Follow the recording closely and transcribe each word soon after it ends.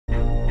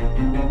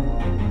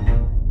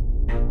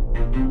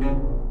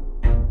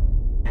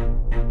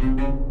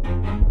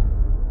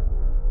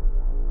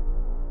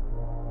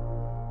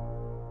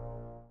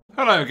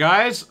Hello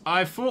guys,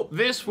 I thought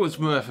this was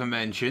worth a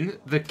mention.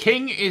 The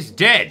king is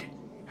dead.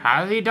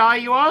 How did he die,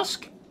 you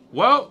ask?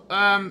 Well,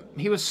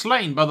 he was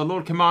slain by the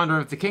Lord Commander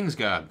of the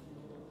Kingsguard.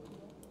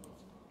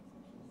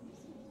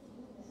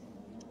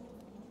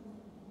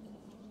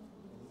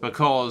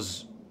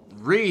 Because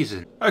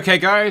reason. Okay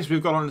guys,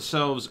 we've got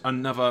ourselves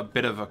another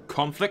bit of a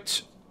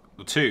conflict.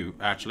 Or two,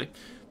 actually.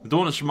 The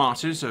Dawnless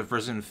Martyrs have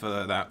risen for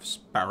that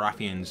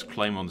Baratheon's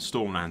claim on the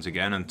Stormlands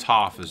again, and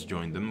Tarth has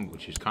joined them,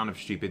 which is kind of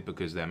stupid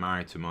because they're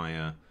married to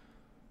my,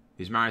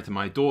 he's married to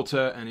my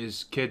daughter, and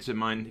his kids are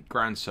my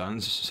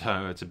grandsons,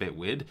 so it's a bit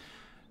weird.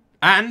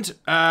 And,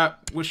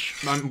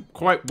 which I'm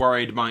quite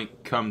worried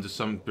might come to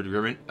some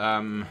agreement,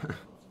 the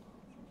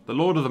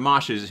Lord of the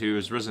Marshes, who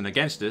has risen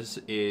against us,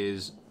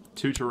 is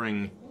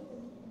tutoring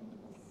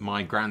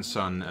my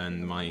grandson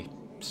and my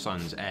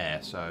son's heir,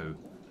 so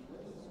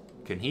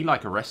can he,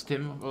 like, arrest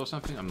him or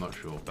something? I'm not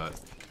sure, but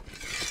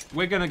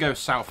we're gonna go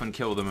south and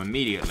kill them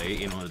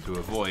immediately in order to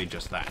avoid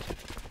just that.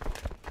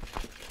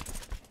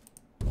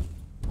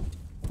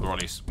 Or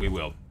at least we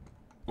will.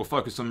 We'll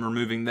focus on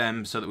removing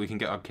them so that we can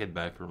get our kid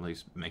back, or at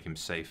least make him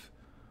safe.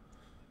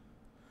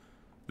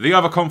 The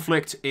other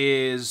conflict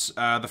is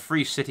the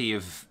free city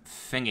of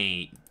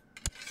Thingy.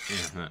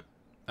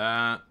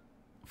 Yeah,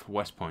 for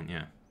West Point,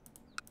 yeah.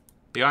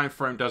 The Iron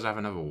Throne does have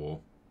another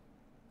war.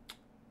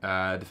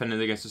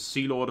 Defending against the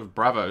Sea Lord of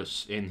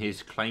Bravos in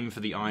his claim for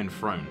the Iron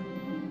Throne,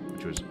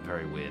 which was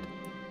very weird.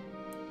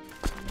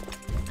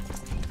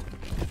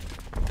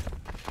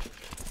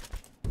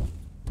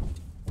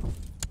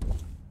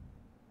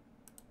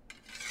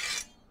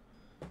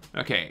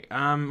 Okay,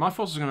 my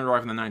forces are going to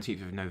arrive on the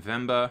 19th of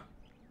November,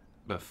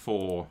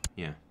 before,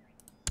 yeah.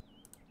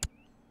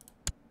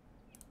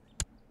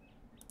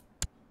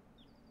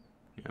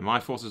 My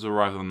forces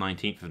arrive on the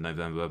 19th of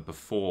November,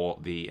 before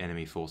the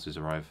enemy forces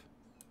arrive.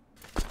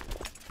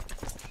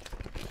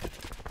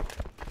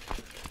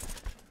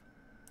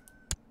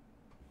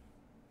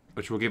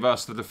 Which will give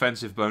us the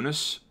defensive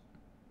bonus,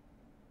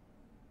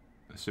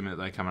 assuming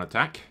that they come and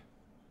attack,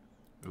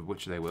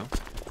 which they will.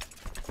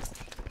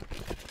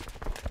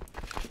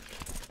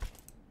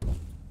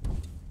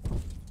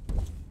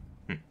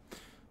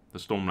 The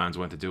Stormlands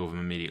went to deal with them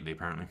immediately,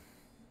 apparently.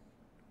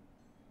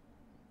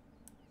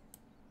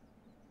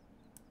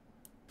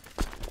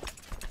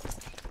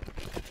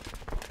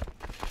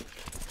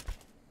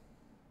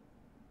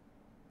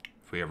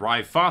 If we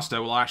arrive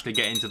faster, we'll actually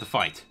get into the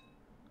fight.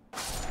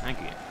 Thank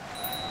you.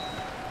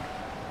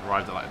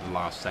 Arrived at like the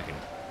last second.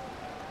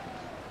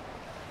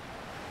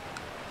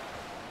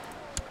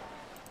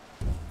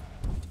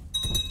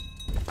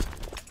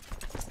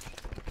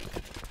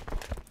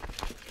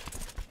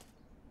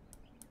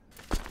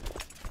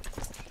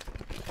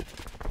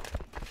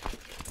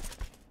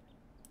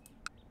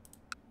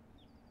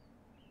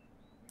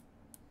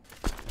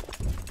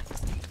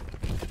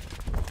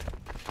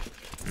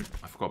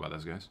 I forgot about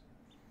those guys.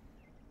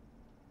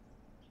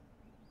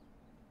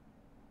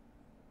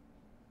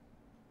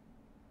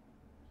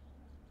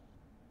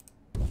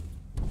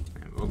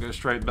 We'll go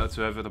straight back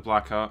to over the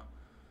Black Heart.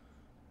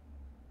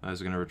 Those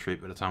are going to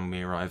retreat by the time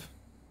we arrive.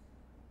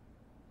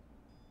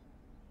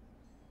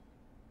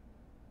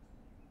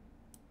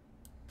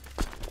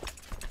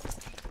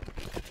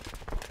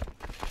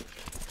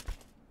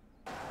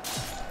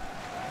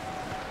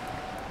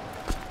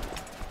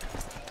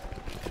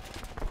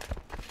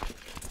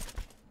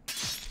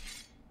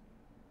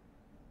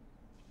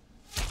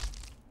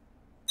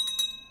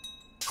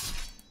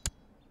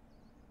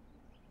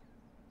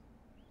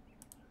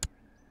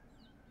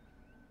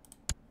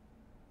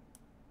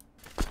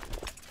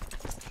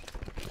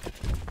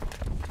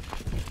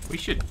 We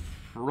should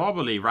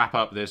probably wrap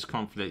up this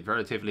conflict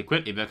relatively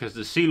quickly because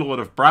the Sea Lord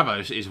of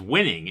Bravos is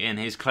winning in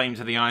his claim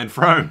to the Iron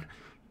Throne.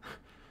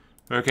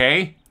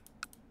 Okay?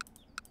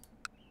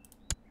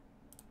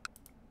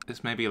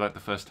 This may be like the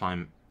first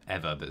time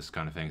ever this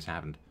kind of thing has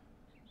happened.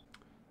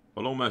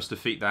 We'll almost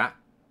defeat that,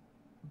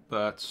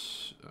 but...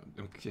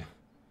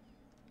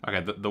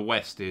 okay, the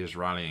West is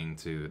rallying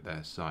to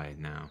their side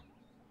now.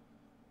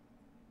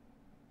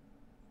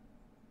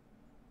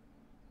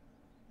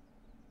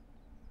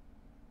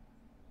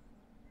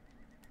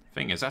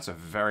 Thing is, that's a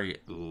very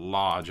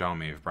large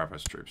army of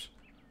Bravos troops.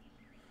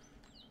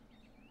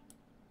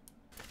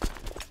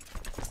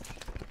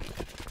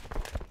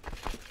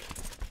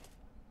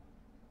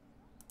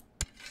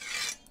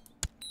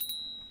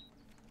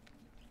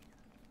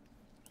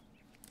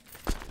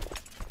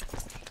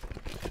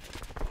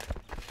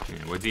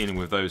 Yeah, we're dealing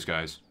with those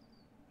guys.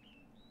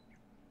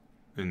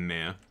 In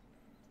Mir.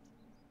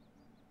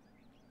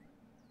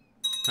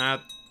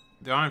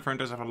 The Iron Throne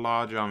does have a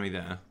large army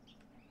there.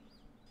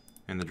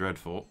 In the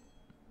Dreadfort.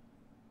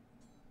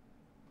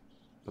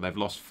 But they've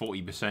lost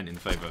 40% in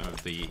favour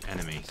of the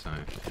enemy, so...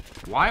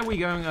 Why are we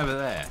going over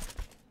there?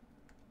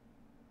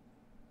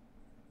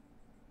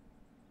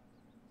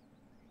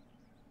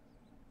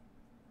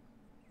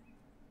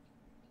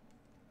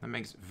 That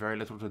makes very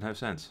little to no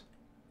sense.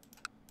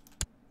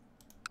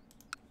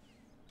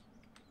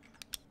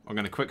 I'm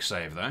going to quick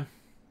save, though.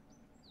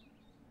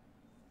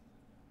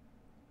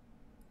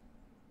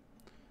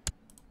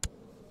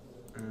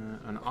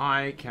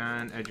 I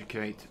can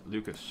educate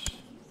Lucas.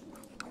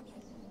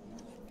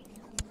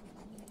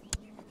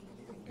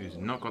 Who's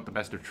not got the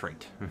best of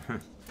trait.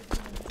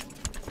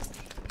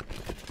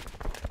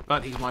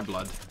 But he's my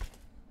blood.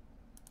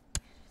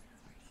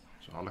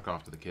 So I'll look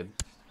after the kid.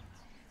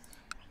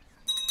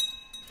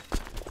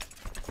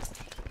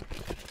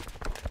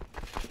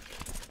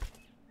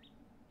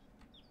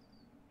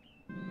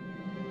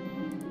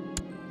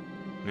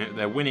 Yeah,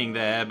 they're winning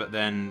there, but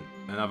then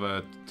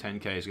another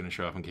 10k is going to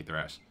show up and kick their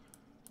ass.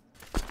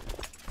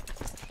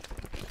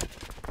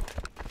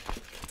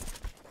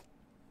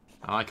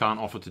 I can't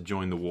offer to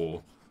join the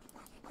war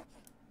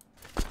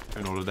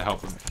in order to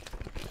help them.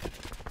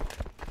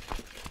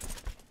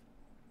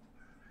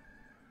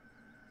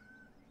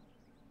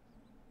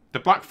 The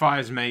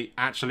Blackfires may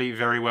actually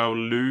very well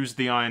lose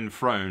the Iron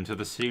Throne to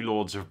the Sea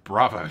Lords of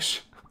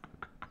Bravos.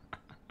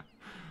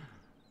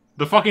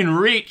 The fucking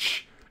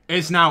Reach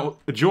is now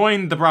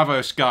joined the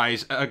Bravos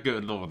guys.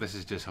 Good lord, this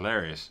is just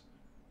hilarious.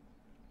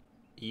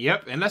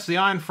 Yep, unless the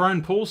Iron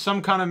Throne pulls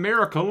some kind of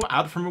miracle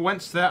out from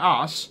whence their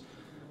arse,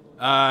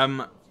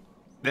 they're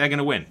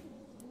gonna win.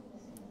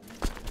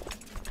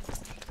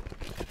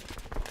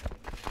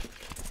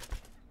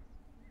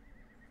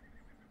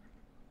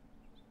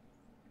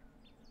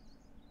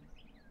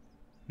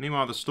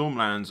 Meanwhile, the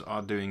Stormlands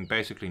are doing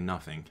basically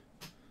nothing.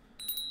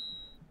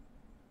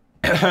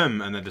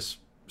 And they're just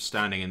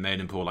standing in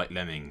Maidenpool like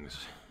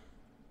lemmings.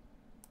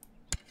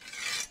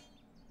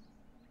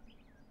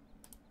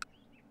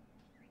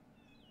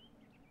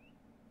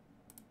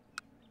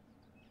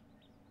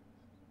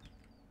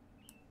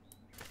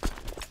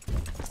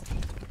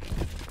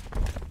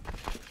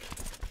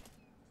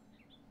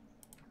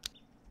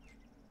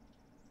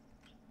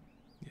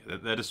 Yeah,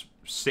 they're just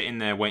sitting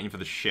there waiting for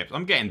the ships.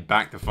 I'm getting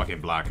back to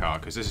fucking Blackheart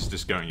because this is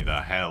just going to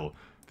the hell.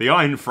 The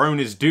Iron Throne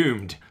is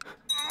doomed.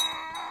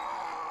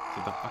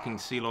 To the fucking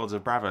Sea Lords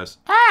of Bravos.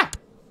 Ah!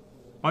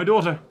 My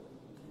daughter.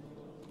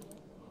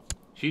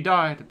 She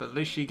died, but at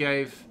least she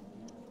gave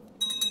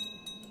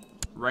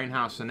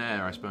Rainhouse an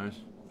heir, I suppose.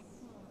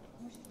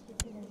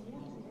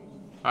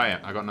 Oh yeah,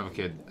 I got another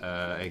kid,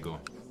 Aegor.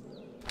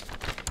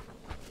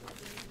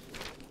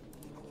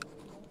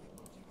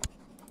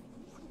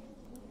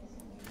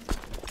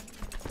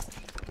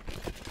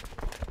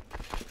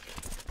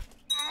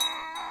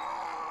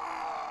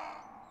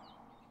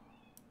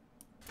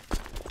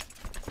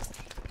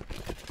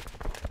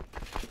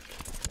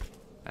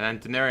 And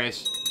then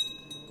Daenerys.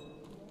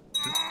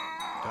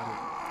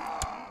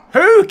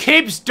 Who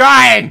keeps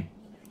dying?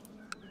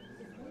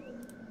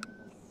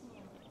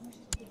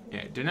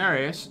 Yeah,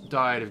 Daenerys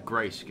died of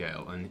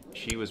grayscale, and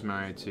she was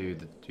married to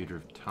the tutor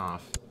of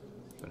Tarth.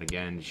 But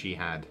again, she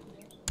had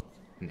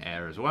an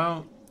heir as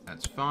well.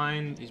 That's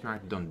fine. He's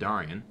married to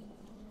Dondarrion.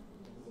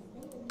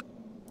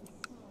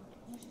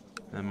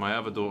 And my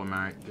other daughter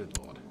married... Good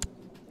lord.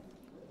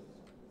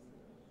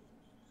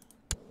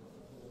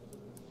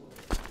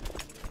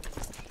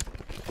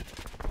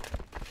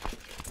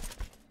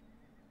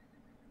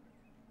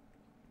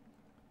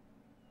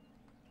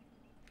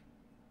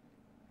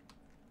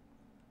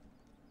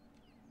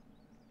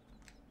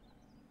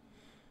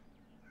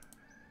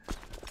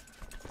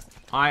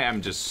 I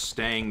am just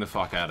staying the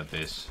fuck out of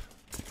this.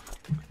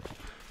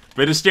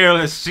 Bittersteel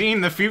has seen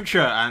the future,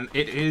 and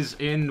it is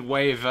in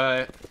wave,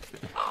 I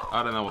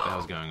don't know what the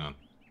hell's going on.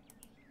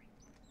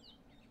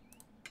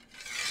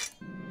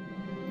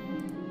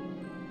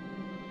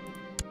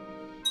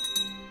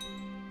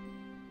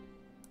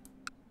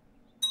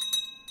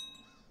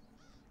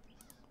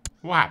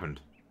 What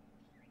happened?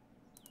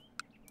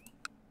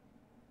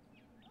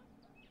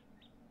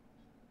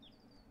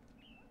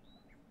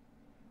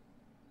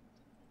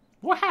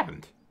 What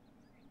happened?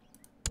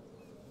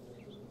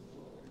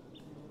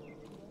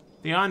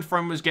 The Iron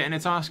Throne was getting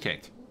its ass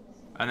kicked.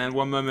 And then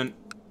one moment,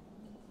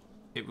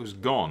 it was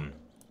gone.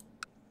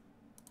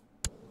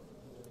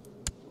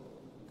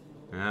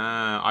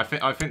 I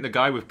think the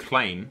guy with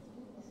claim...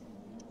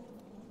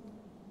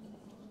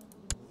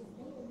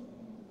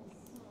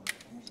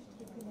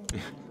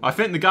 I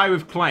think the guy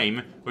with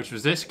claim, which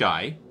was this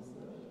guy,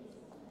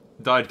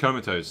 died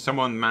comatose.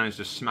 Someone managed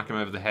to smack him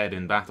over the head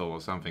in battle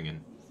or something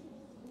and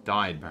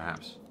died,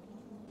 perhaps.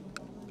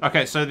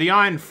 Okay, so the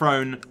Iron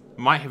Throne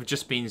might have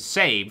just been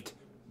saved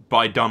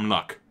by dumb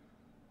luck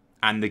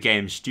and the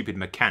game's stupid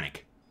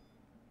mechanic.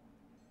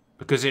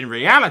 Because in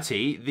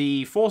reality,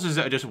 the forces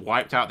that had just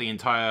wiped out the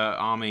entire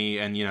army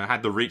and, you know,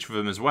 had the Reach for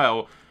them as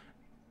well,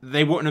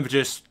 they wouldn't have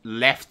just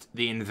left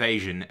the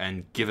invasion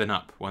and given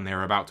up when they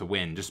were about to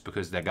win just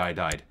because their guy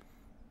died.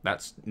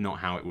 That's not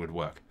how it would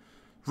work.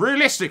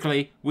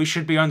 Realistically, we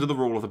should be under the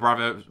rule of the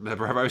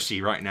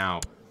Bravosi right now.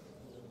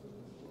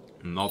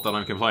 Not that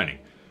I'm complaining.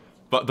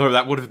 But though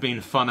that would have been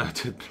funner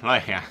to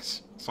play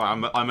as. So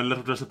I'm a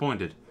little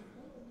disappointed.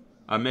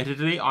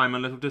 Admittedly, I'm a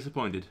little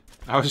disappointed.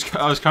 I was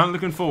kind of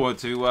looking forward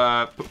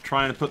to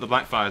trying to put the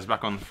Blackfires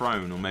back on the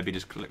throne, or maybe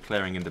just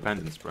clearing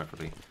independence,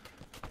 preferably.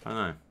 I don't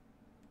know.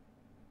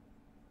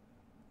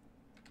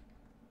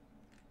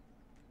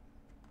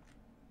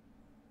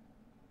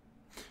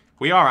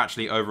 We are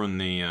actually over on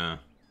the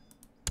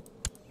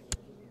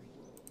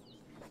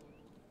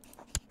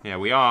Yeah,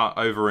 we are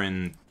over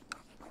in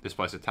this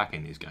place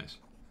attacking these guys.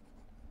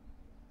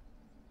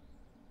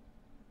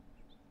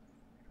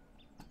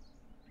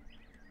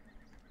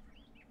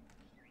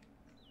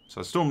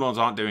 So Stormlords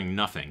aren't doing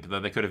nothing, though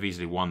they could have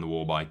easily won the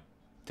war by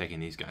taking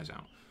these guys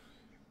out.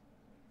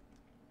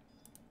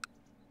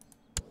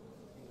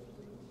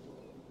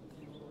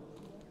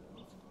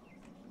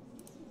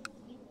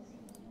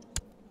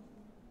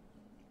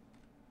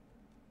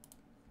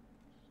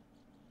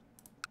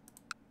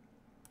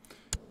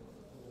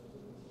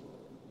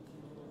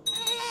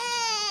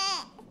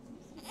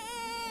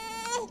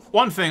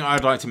 One thing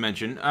I'd like to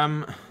mention,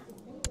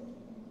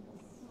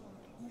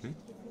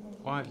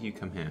 why have you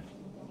come here?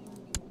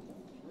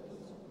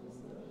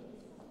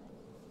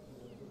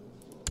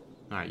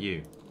 Alright,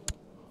 you.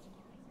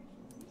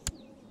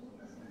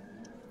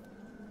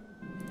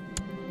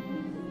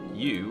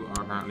 You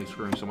are apparently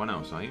screwing someone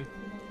else, are you?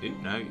 Ooh,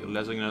 no, you're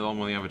lezzing along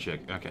with the other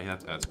chick. Okay,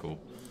 that's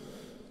cool.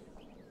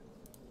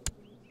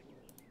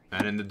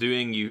 And in the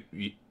doing,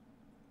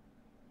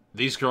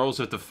 these girls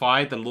have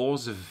defied the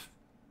laws of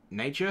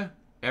nature?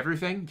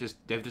 Everything?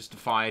 They've just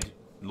defied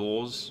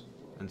laws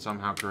and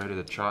somehow created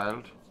a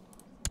child?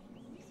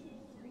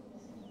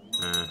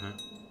 Uh-huh.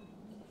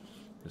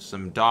 There's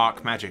some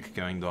dark magic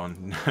going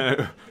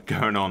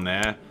on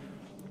there.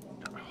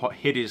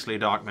 Hideously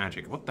dark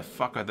magic. What the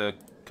fuck are the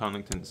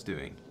Conningtons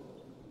doing?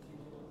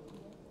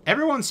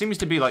 Everyone seems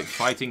to be like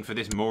fighting for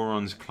this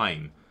moron's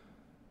claim.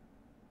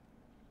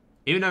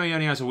 Even though he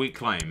only has a weak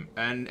claim.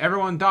 And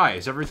everyone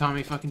dies every time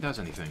he fucking does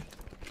anything.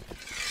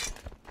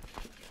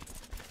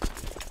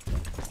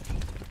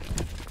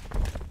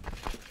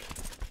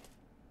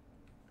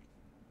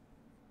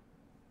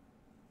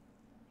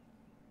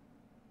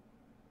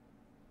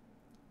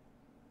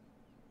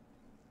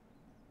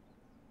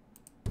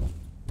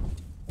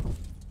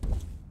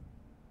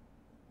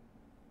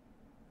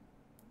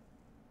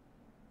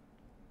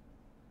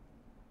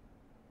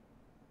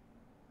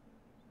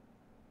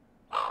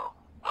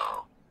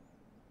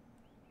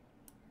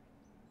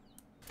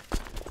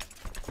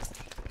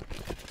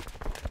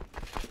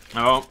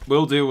 Well,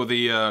 we'll deal with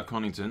the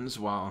Conningtons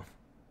while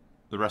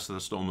the rest of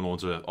the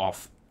Stormlords are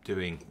off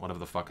doing whatever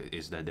the fuck it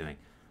is they're doing.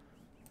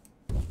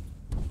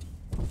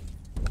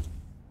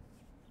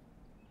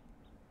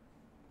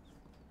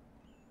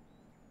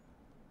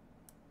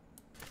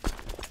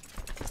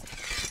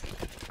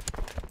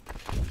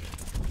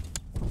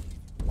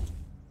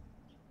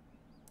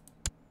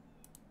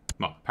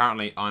 Well,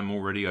 apparently I'm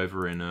already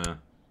over in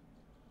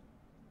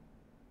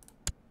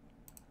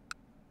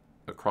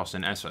across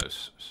in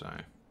Essos, so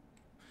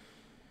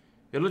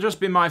it'll just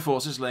be my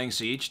forces laying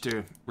siege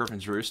to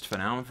Griffin's Roost for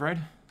now, I'm afraid.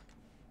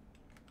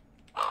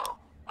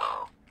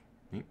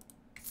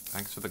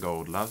 Thanks for the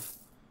gold, love.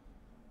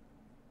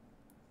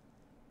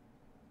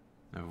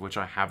 Of which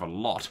I have a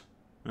lot.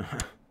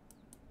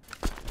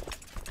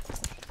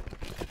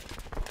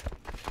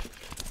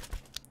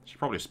 Should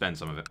probably spend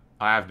some of it.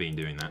 I have been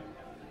doing that.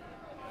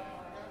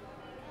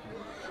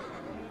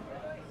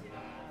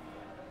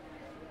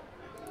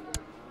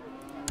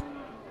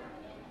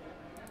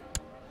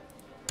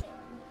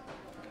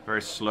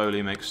 Very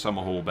slowly makes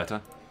Summerhall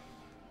better.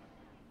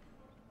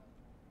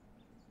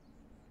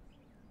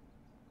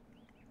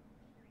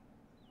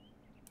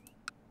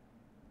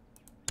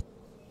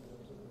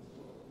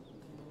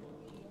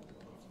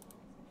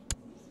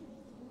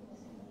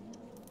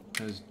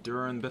 There's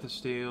Duran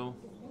Bittersteel.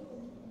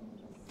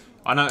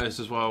 I noticed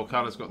as well,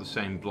 Carla's got the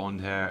same blonde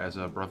hair as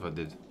her brother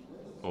did.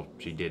 Or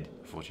she did,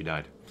 before she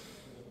died.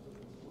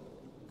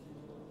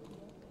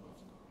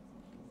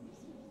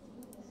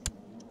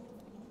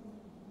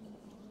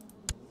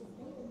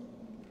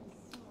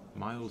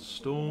 Miles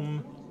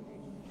Storm.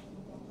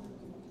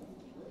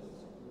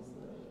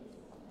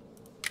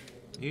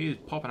 He's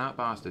popping out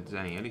bastards,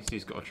 ain't he? At least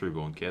he's got a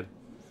trueborn kid.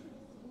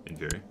 In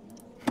theory.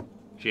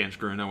 She ain't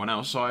screwing no one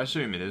else, so I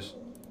assume it is.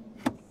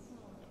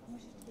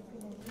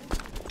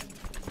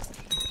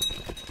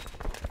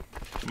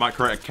 Might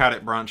create a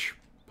cadet branch,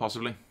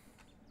 possibly.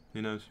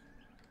 Who knows?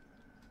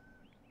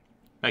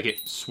 Make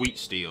it Sweet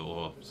Steel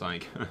or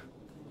something.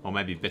 Or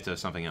maybe Bitter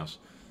something else.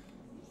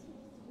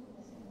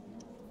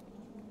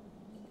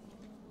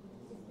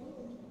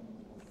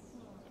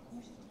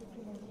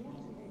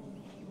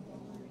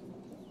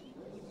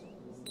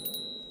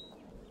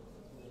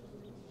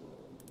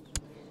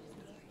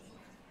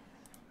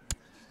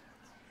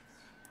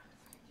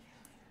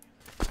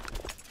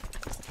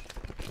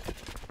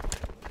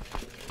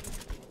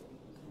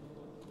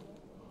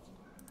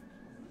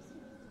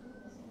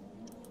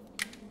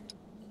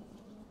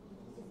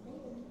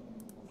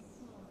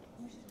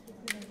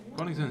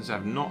 Conningtons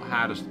have not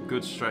had a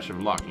good stretch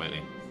of luck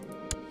lately.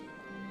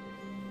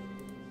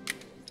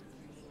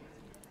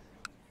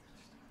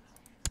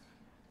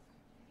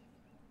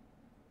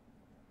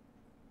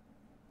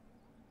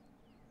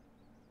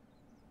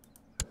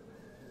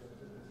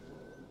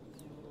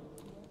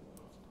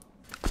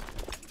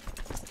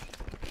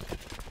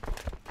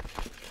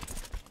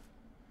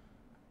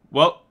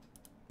 Well,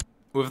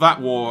 with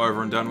that war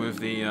over and done with,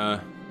 the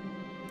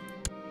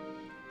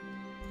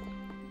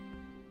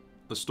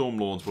the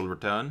Stormlords will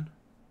return.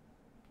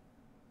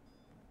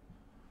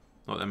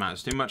 Not that it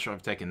matters too much.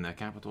 I've taken their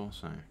capital,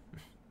 so...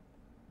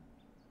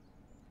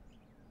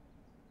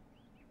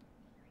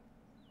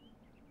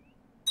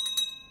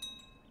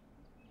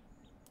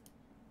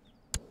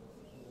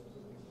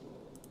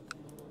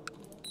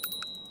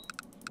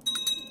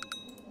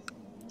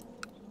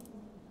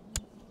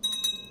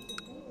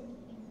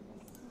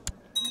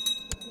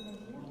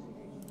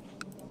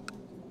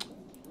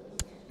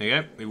 There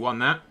you go, we won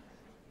that.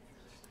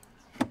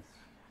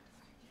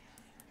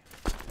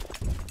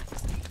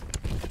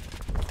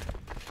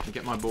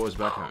 Get my boys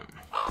back home.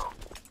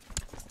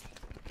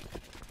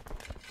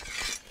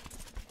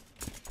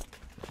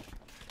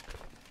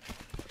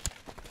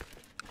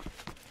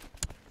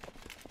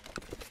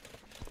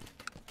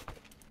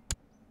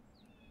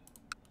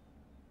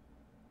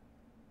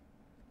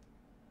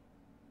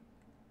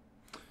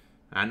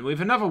 And we've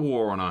another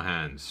war on our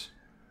hands.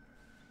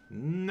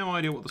 No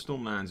idea what the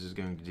Stormlands is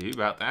going to do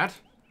about that.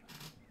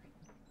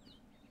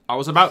 I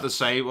was about to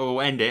say, well,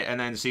 we'll end it and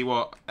then see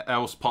what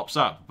else pops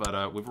up,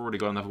 but we've already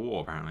got another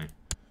war, apparently.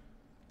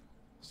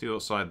 See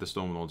what side the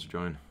Stormlords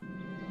join.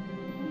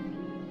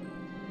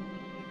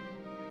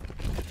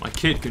 My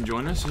kid can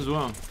join us as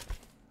well.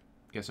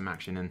 Get some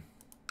action in.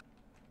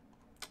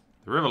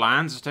 The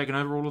Riverlands has taken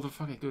over all of the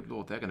fucking... Good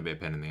lord, they're going to be a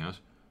pain in the ass.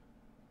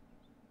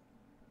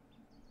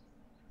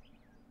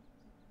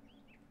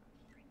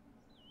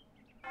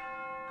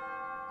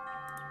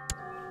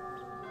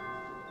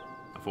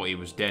 I thought he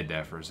was dead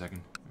there for a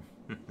second.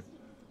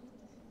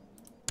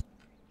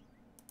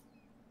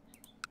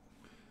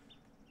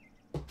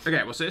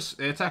 Okay, what's this?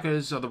 The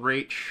attackers are the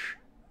Reach.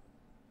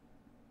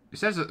 It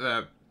says that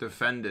the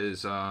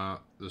defenders are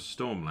the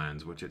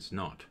Stormlands, which it's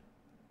not.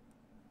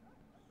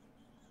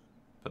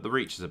 But the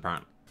Reach is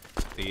apparently...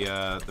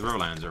 The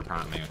Riverlands are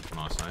apparently on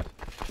our side.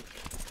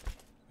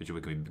 Which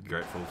we can be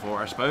grateful for,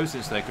 I suppose,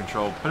 since they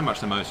control pretty much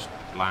the most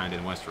land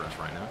in Westeros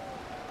right now.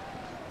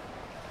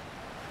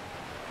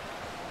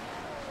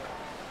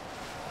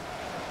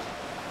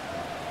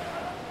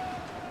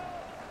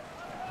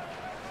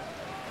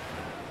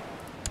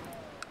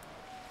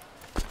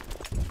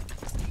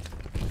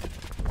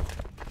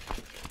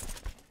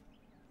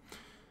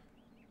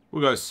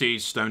 We'll go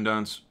Siege, Stone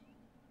Dance.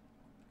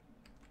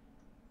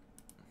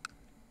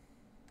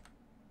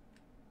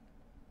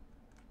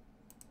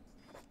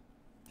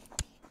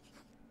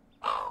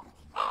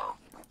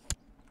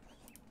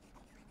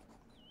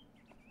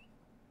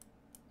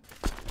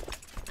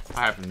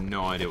 I have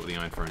no idea what the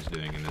Iron Throne is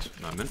doing in this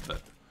moment,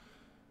 but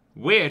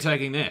we're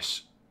taking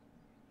this.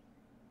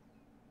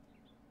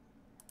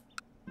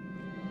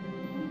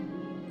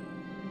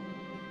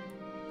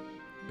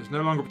 Is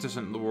no longer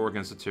participant in the war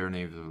against the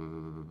tyranny of blah,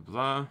 blah, blah,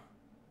 blah.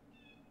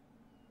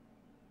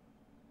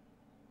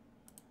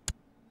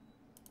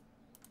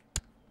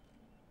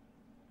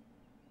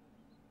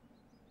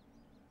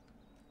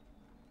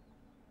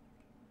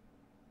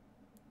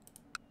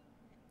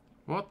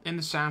 What in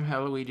the Sam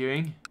hell are we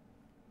doing?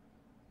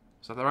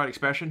 Is that the right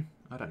expression?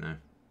 I don't know.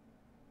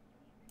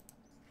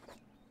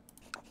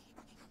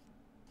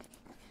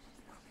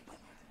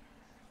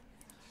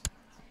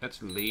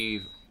 Let's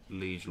leave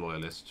Liege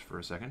Loyalists for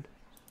a second.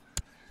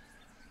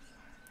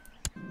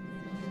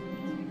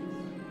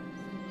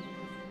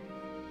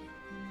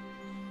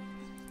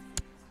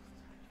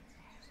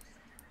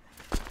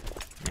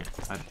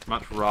 I'd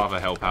much rather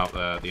help out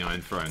the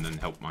Iron Throne than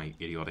help my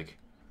idiotic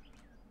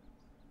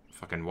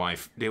fucking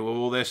wife deal with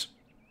all this.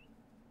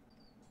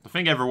 I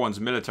think everyone's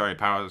military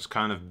power has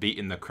kind of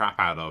beaten the crap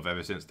out of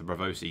ever since the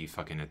Bravosi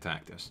fucking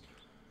attacked us.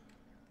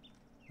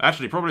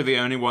 Actually, probably the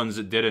only ones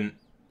that didn't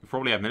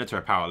probably have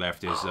military power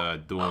left is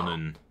Dawn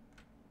and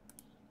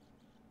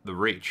the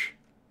Reach.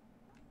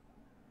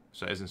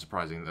 So it isn't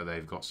surprising that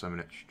they've got so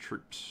many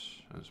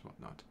troops as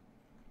whatnot.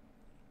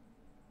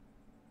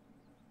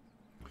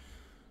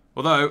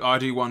 Although, I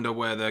do wonder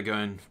where they're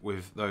going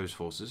with those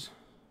forces.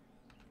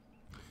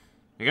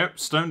 There you go.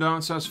 Stone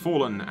Dance has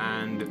fallen,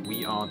 and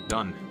we are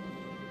done.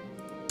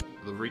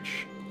 The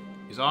Reach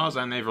is ours,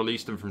 and they've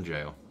released them from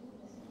jail.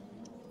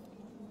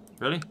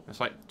 Really? It's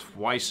like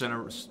twice in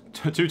a...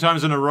 2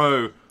 times in a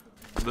row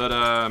that,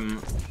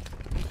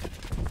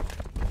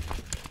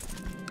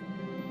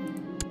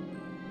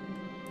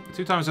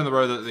 2 times in a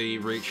row that the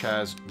Reach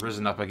has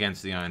risen up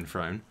against the Iron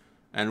Throne.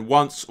 And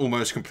once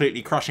almost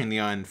completely crushing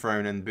the Iron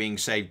Throne and being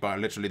saved by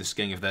literally the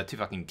skin of their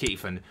fucking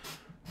teeth and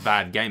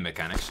bad game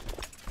mechanics.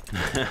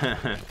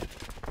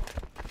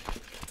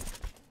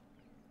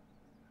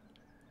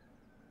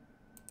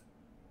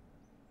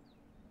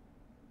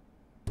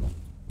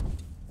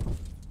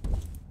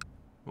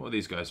 What are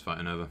these guys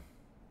fighting over?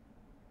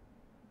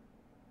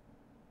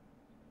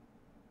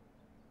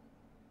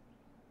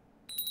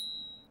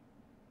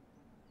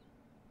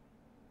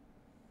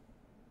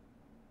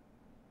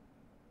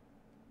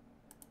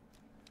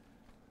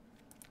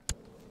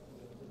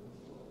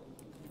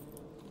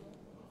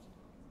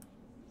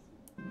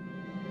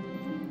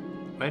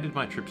 Where did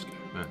my troops go?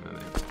 Oh, no,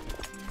 there.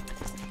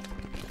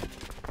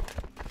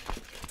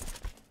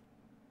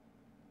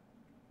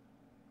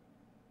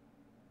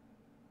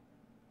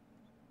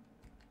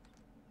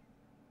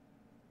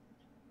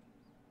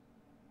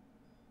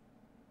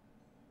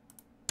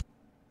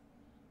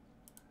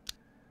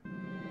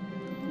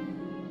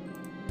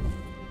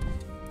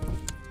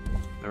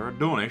 There are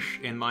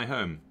Dornish in my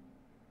home.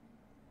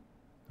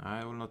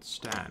 I will not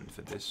stand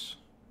for this.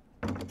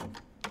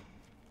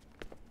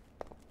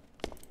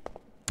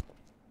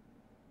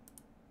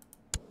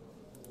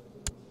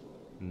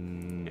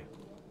 No.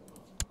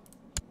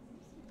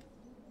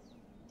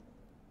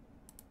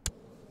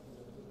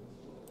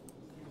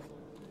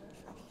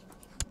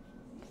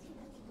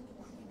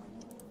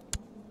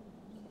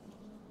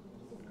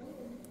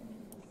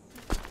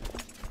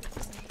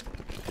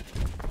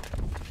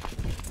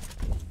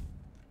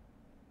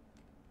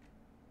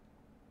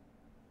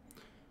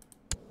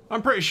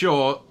 I'm pretty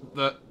sure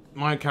that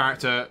my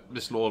character,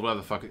 this lord,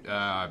 whatever the fuck,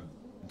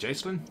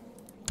 Jacelyn?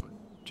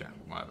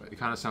 Whatever. It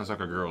kind of sounds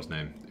like a girl's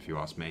name, if you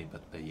ask me,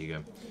 but there you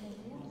go.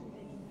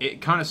 It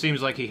kind of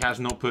seems like he has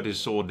not put his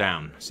sword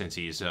down since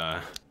he's,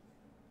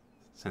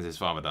 since his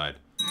father died.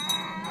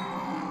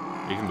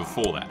 Even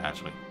before that,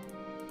 actually.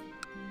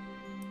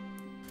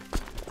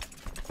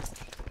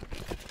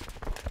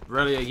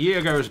 Really, a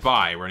year goes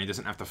by when he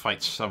doesn't have to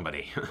fight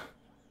somebody.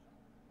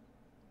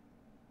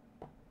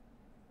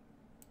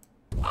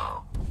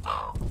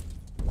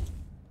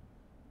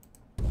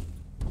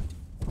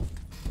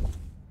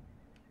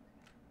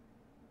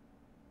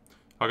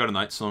 I got a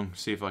night song,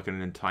 see if I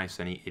can entice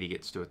any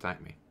idiots to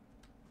attack me.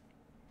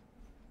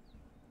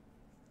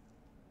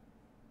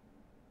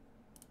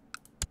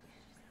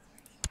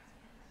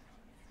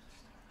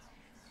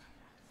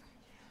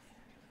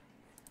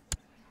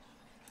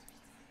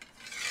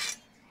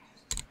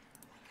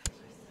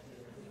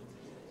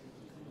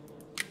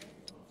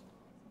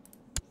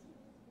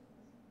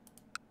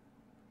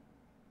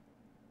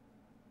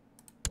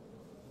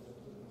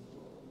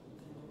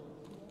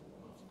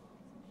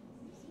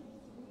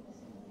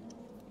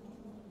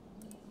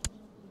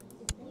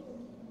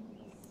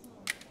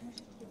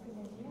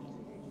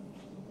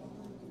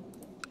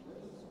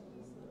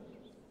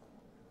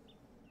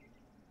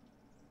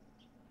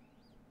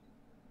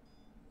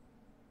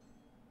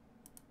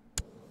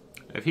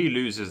 If he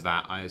loses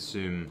that, I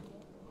assume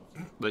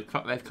they've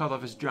cut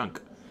off his junk.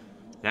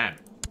 Damn.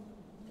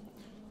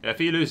 If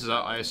he loses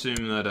that, I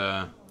assume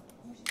that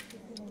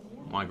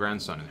my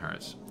grandson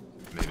inherits.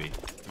 Maybe.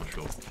 Not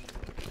sure.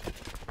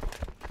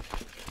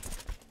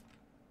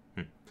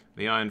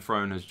 The Iron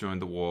Throne has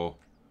joined the war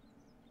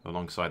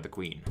alongside the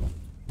Queen.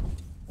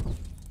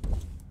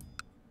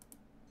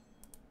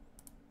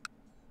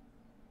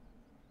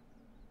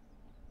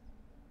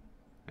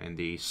 And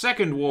the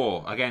second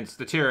war against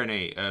the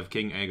tyranny of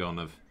King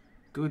Aegon of...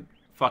 Good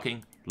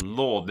fucking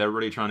lord, they're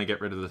really trying to get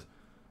rid of this.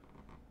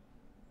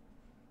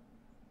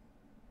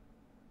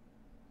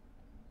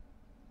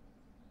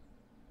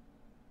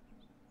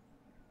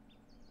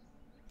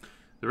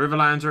 The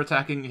Riverlands are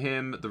attacking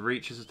him, the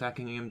Reach is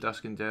attacking him,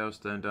 Dusk and Dale,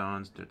 Stone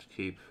Dance, to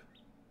keep...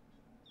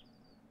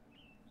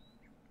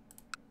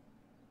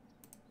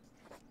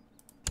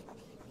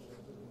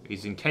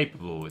 He's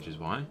incapable, which is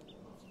why.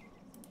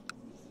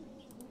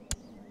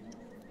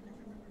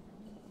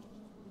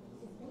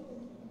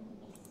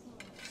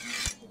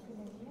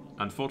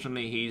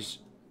 Unfortunately, he's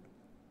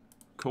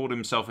called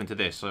himself into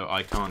this, so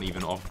I can't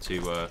even offer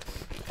to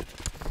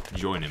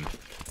join him.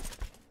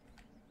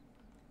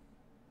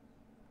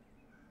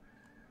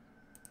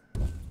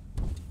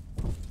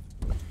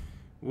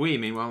 We,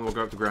 meanwhile, will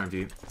go up to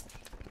Grandview.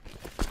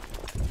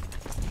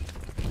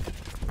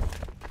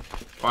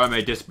 I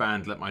may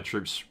disband, let my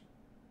troops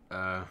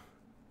refurbish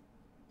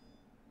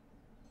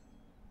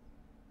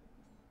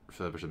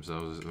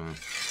themselves as well.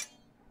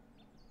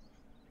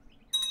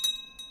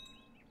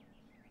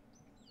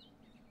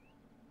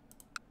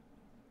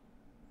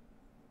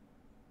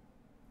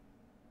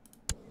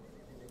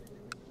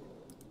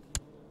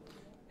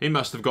 He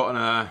must have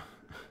gotten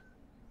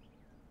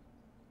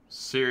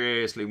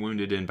seriously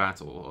wounded in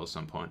battle at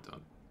some point,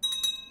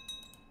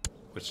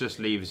 which just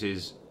leaves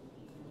his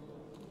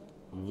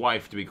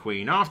wife to be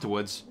queen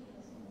afterwards,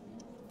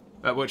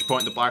 at which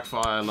point the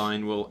Blackfire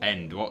line will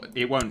end. Well,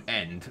 it won't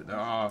end. There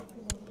are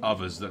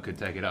others that could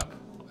take it up,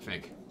 I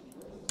think.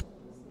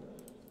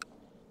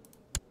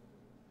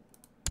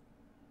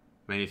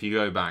 I mean, if you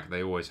go back,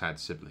 they always had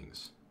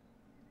siblings.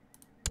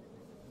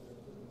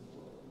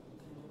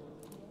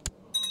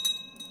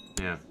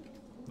 Yeah.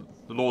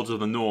 The Lords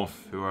of the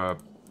North, who are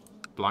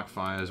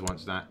Blackfires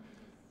once that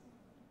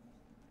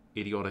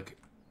idiotic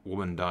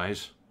woman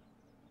dies.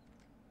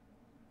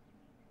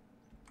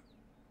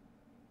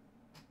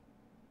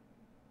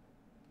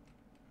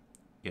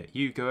 Yeah,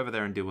 you go over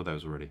there and deal with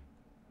those already.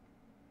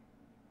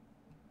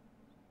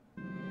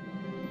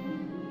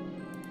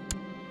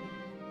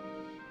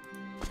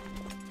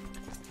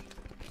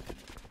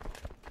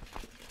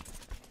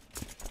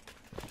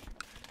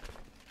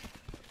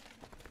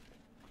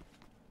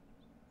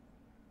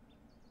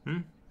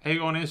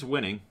 Aegon is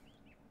winning.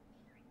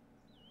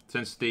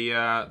 Since the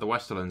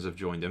Westerlands have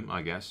joined him,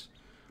 I guess.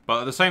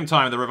 But at the same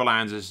time, the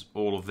Riverlands is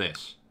all of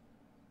this.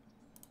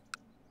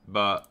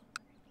 But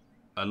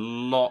a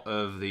lot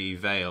of the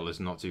Vale is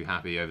not too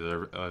happy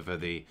over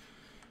the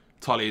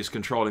Tullys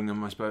controlling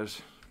them, I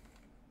suppose.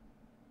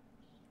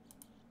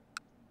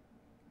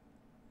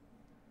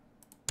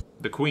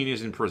 The Queen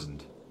is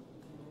imprisoned.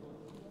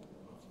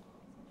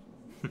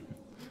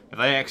 If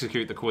they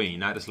execute the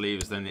queen, that just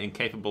leaves an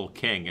incapable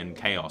king and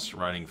chaos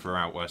riding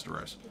throughout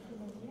Westeros.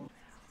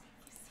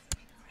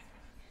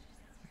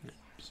 Yeah,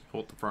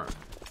 support the throne.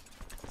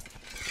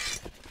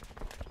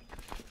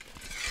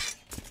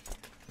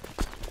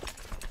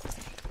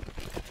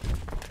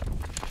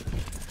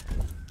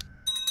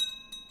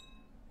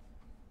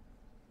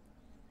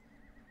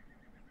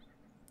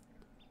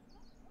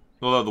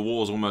 Although the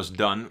war's almost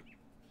done,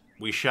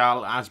 we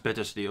shall, as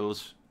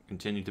Bittersteels,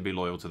 continue to be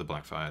loyal to the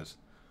Blackfires.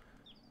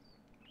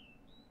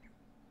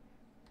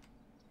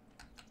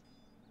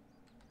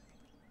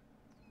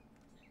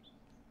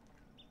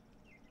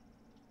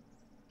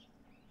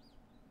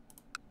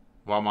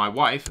 While my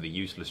wife, the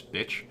useless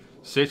bitch,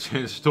 sits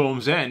in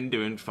Storm's End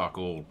doing fuck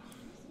all.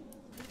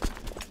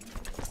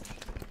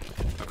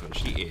 Because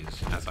she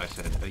is, as I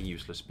said, a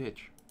useless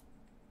bitch.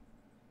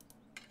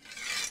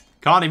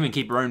 Can't even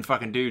keep her own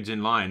fucking dudes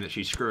in line that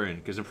she's screwing,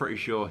 because I'm pretty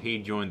sure he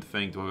joined the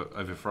thing to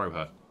overthrow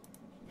her.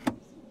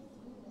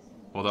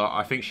 Although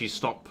I think she's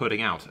stopped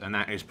putting out, and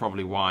that is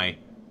probably why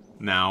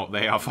now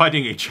they are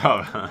fighting each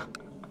other.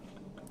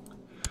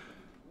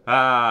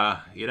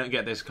 You don't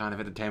get this kind of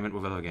entertainment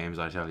with other games,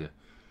 I tell you.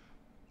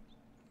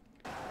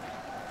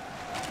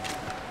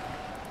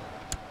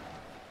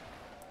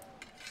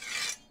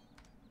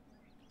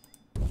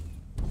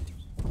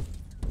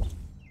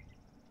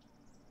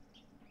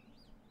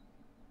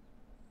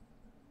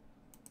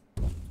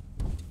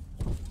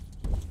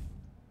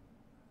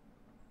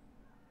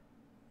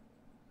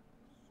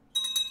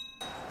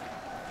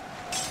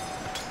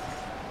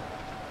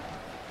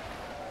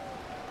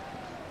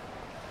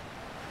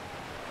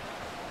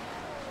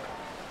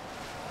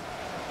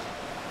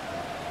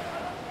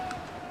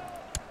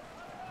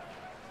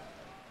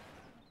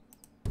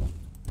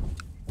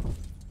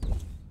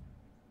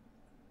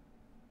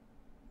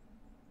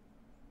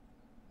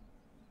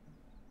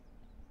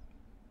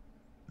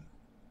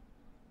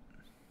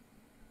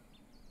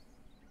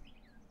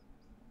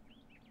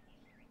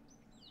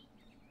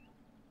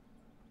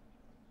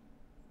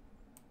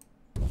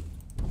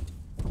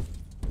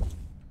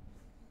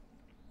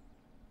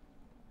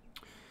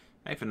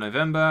 For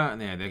November,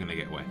 and yeah, they're gonna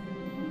get away.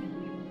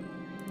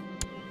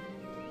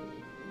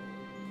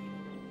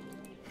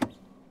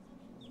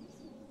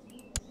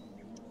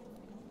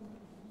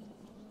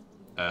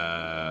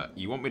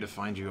 You want me to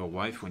find you a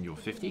wife when you're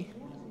 50?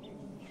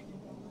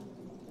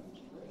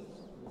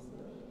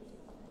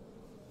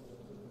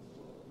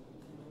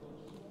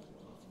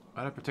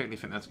 I don't particularly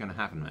think that's gonna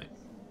happen, mate.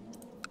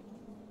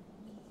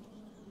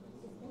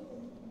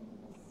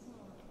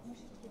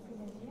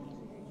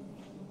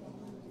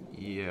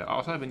 Yeah, I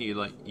was hoping you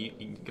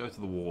go to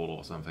the wall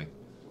or something.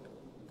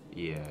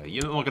 Yeah,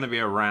 you're not going to be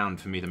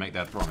around for me to make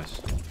that promise.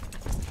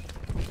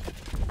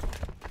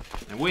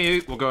 And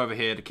we will go over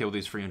here to kill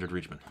these 300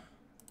 Reachmen.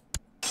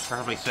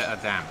 Probably set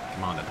a damn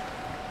commander.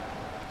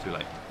 Too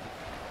late.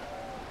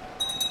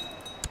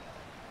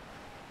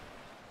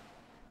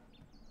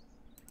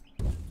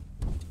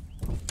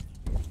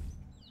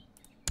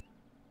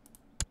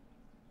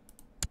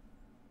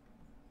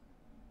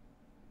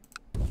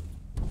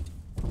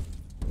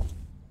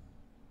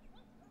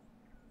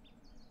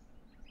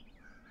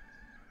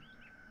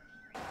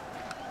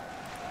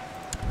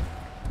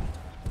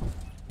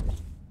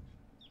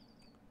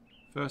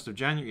 First of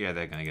January? Yeah,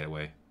 they're going to get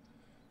away.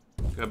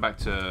 Go back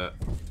to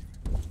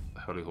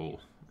Holy Hall,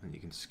 and you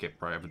can skip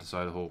right over the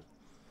side of the hall.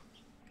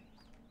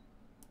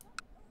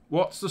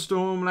 What's the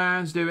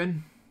Stormlands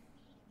doing?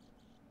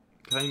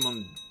 Claim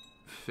on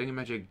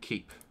Thingamajig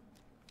Keep.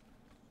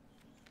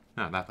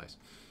 Ah, that place.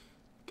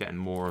 Getting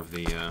more of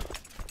the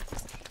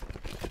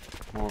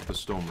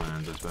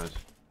Stormlands, I suppose.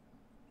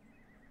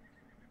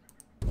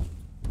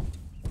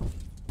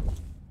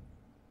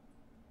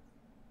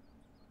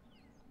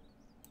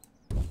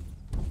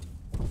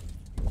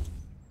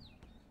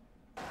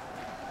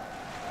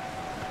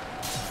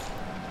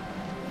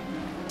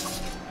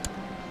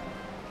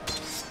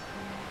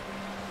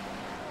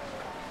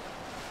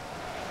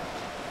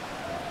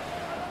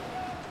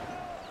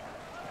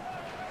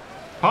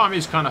 Part of me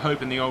is kind of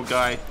hoping the old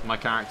guy, my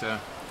character,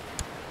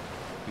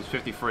 who's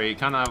 53,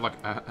 kind of have like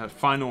a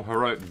final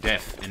heroic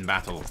death in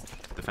battle,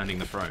 defending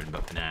the throne,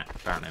 but nah,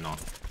 apparently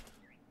not.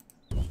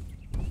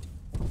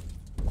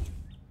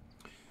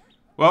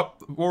 Well,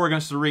 the war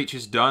against the Reach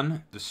is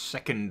done. The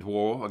second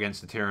war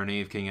against the tyranny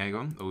of King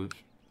Aegon. Oh,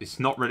 it's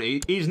not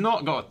really... He's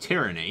not got a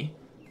tyranny.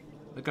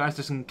 The guy's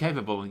just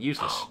incapable and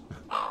useless.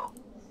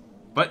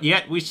 But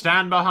yet we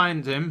stand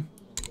behind him.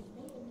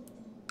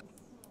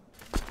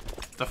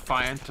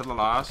 Defiant to the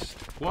last.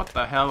 What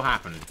the hell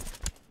happened?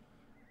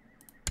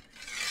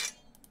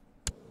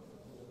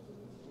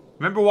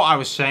 Remember what I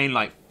was saying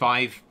like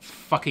 5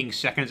 fucking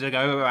seconds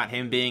ago about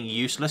him being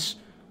useless?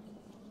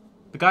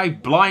 The guy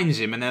blinds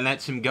him and then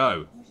lets him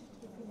go.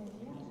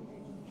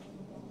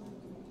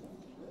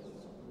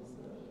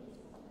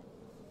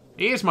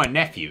 He is my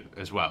nephew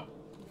as well.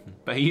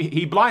 But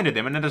he blinded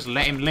him and then just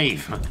let him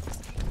leave.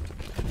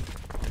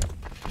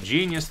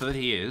 Genius that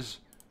he is.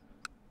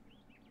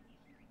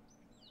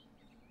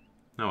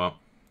 Oh well.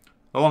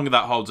 The longer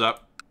that holds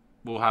up,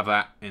 we'll have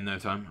that in no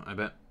time, I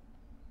bet.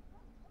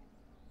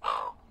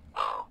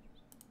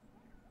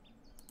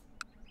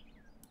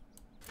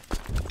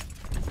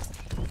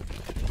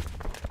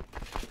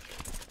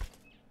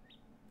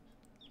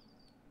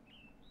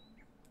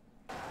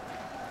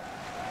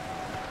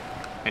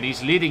 And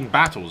he's leading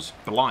battles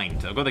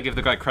blind. I've got to give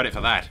the guy credit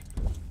for that.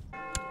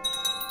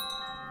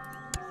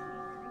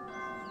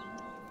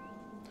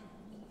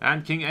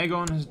 And King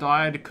Aegon has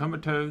died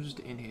comatose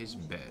in his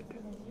bed.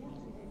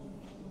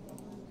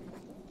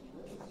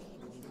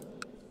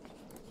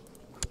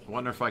 I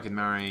wonder if I can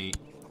marry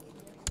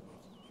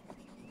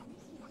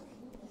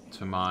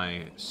to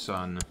my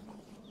son.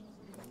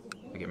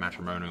 I get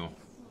matrimonial.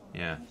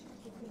 Yeah.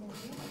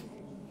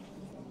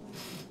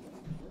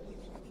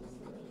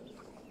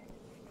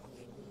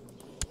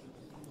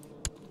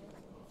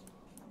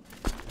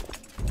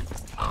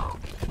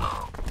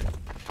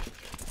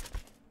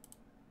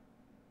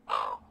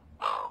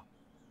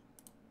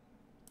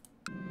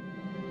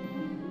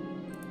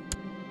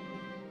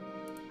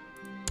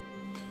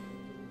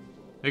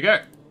 There you go.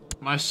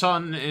 My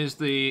son is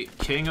the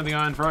king of the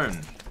Iron Throne.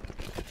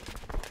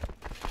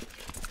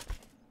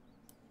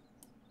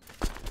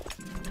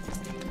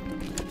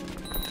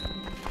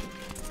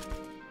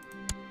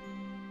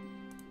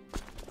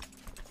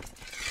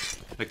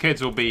 The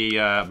kids will be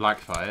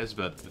Blackfires,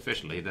 but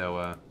officially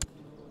they'll...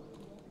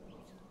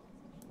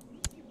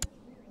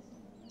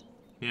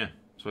 Yeah,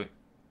 sweet.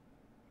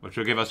 Which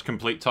will give us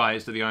complete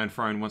ties to the Iron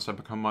Throne once I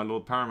become my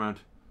Lord Paramount.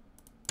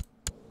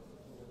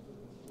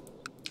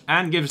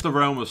 And gives the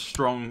realm a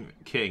strong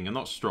king. And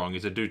not strong,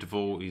 he's a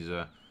dutiful, he's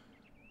a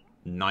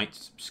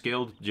knight,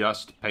 skilled,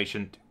 just,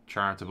 patient,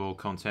 charitable,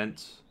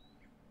 content.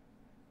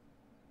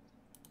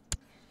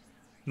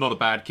 Not a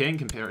bad king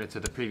compared to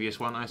the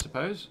previous one, I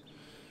suppose.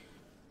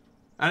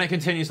 And it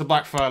continues the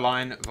Blackfire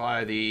line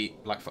via the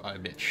Blackfire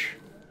bitch,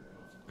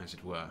 as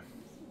it were.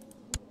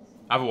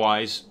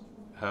 Otherwise,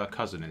 her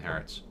cousin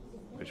inherits,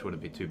 which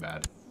wouldn't be too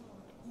bad.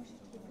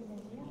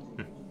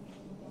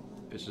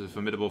 This is a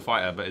formidable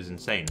fighter, but is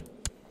insane.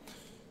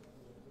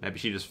 Maybe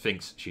she just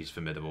thinks she's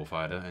formidable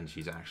fighter, and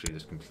she's actually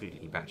just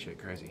completely batshit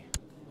crazy.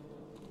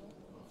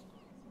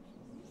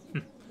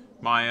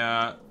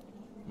 My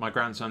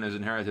grandson has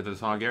inherited the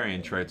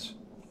Targaryen traits.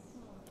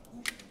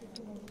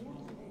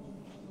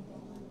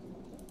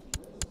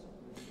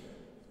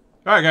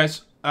 Alright,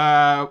 guys.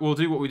 We'll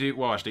do what we do.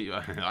 Well, actually,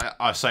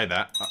 I say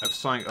that.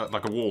 Something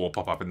like a war will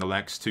pop up in the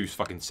next 2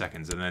 fucking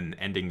seconds, and then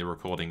ending the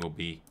recording will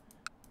be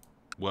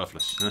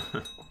worthless.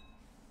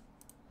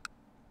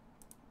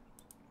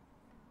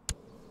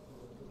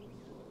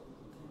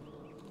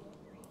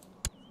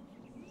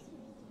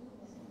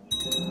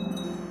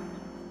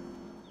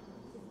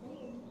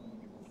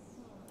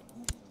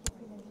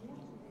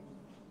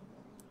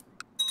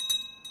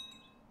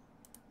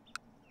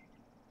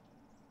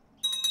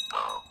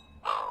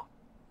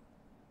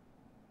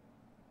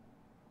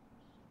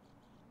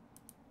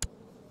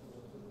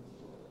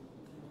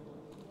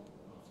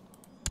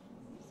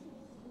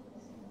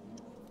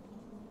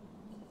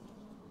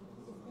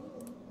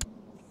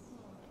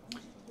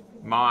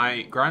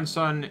 My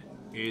grandson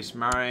is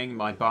marrying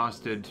my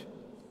bastard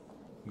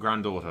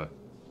granddaughter.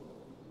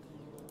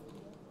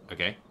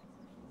 Okay.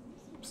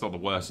 It's not the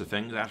worst of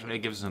things, actually. It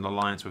gives us an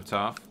alliance with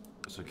Tarth.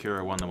 A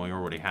securer one than we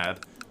already had.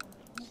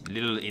 It's a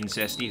little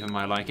incesty for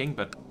my liking,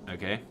 but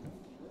okay.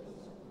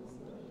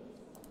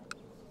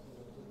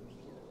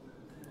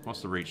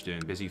 What's the Reach doing?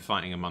 Busy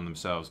fighting among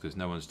themselves because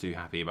no one's too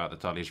happy about the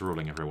Tullys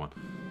ruling everyone.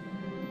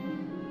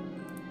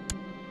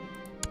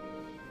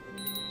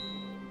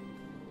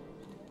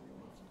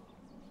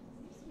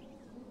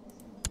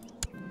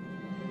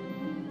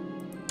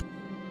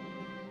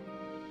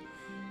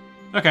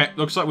 Okay,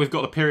 looks like we've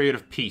got a period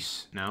of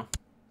peace now.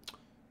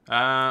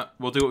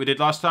 We'll do what we did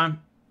last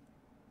time.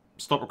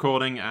 Stop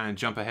recording and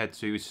jump ahead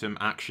to some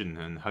action,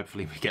 and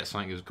hopefully we get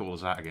something as cool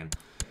as that again.